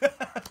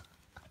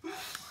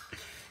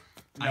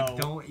 No. I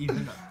don't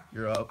even.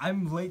 You're up.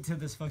 I'm late to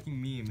this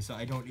fucking meme, so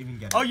I don't even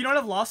get it. Oh, you don't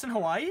have loss in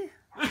Hawaii?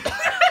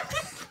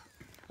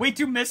 Wait,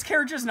 do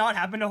miscarriages not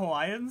happen to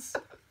Hawaiians?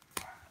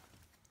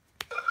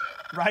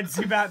 Ride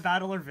Zubat,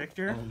 Battler,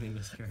 Victor? Only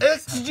miscarriage.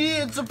 XG,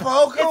 it's a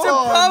Pokemon! It's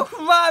a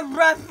Pokemon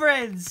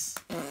reference!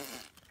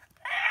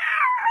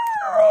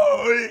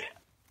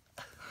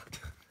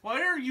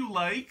 Why are you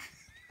like?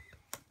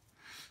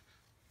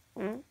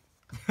 Oh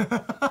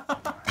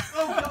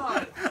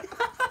god.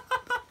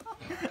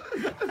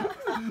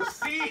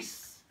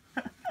 Cease.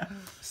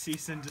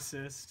 Cease and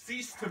desist.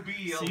 Cease to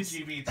be Cease.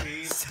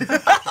 LGBT.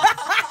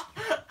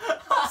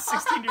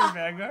 16-year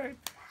Vanguard?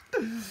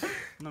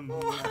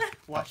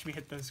 Watch me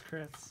hit those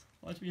crits.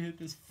 Watch me hit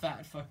this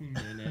fat fucking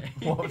minute.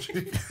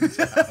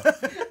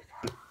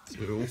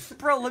 Two.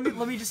 Bro, let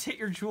me just hit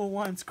your jewel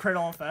once. Crit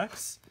all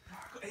effects.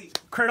 Hey,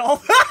 Crit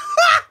all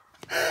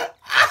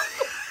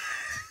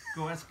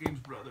go ask Gabe's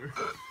brother.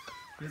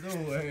 You're the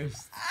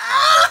worst.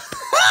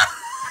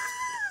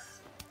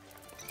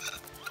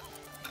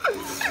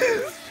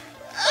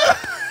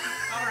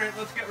 Alright,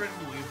 let's get ready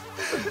to leave.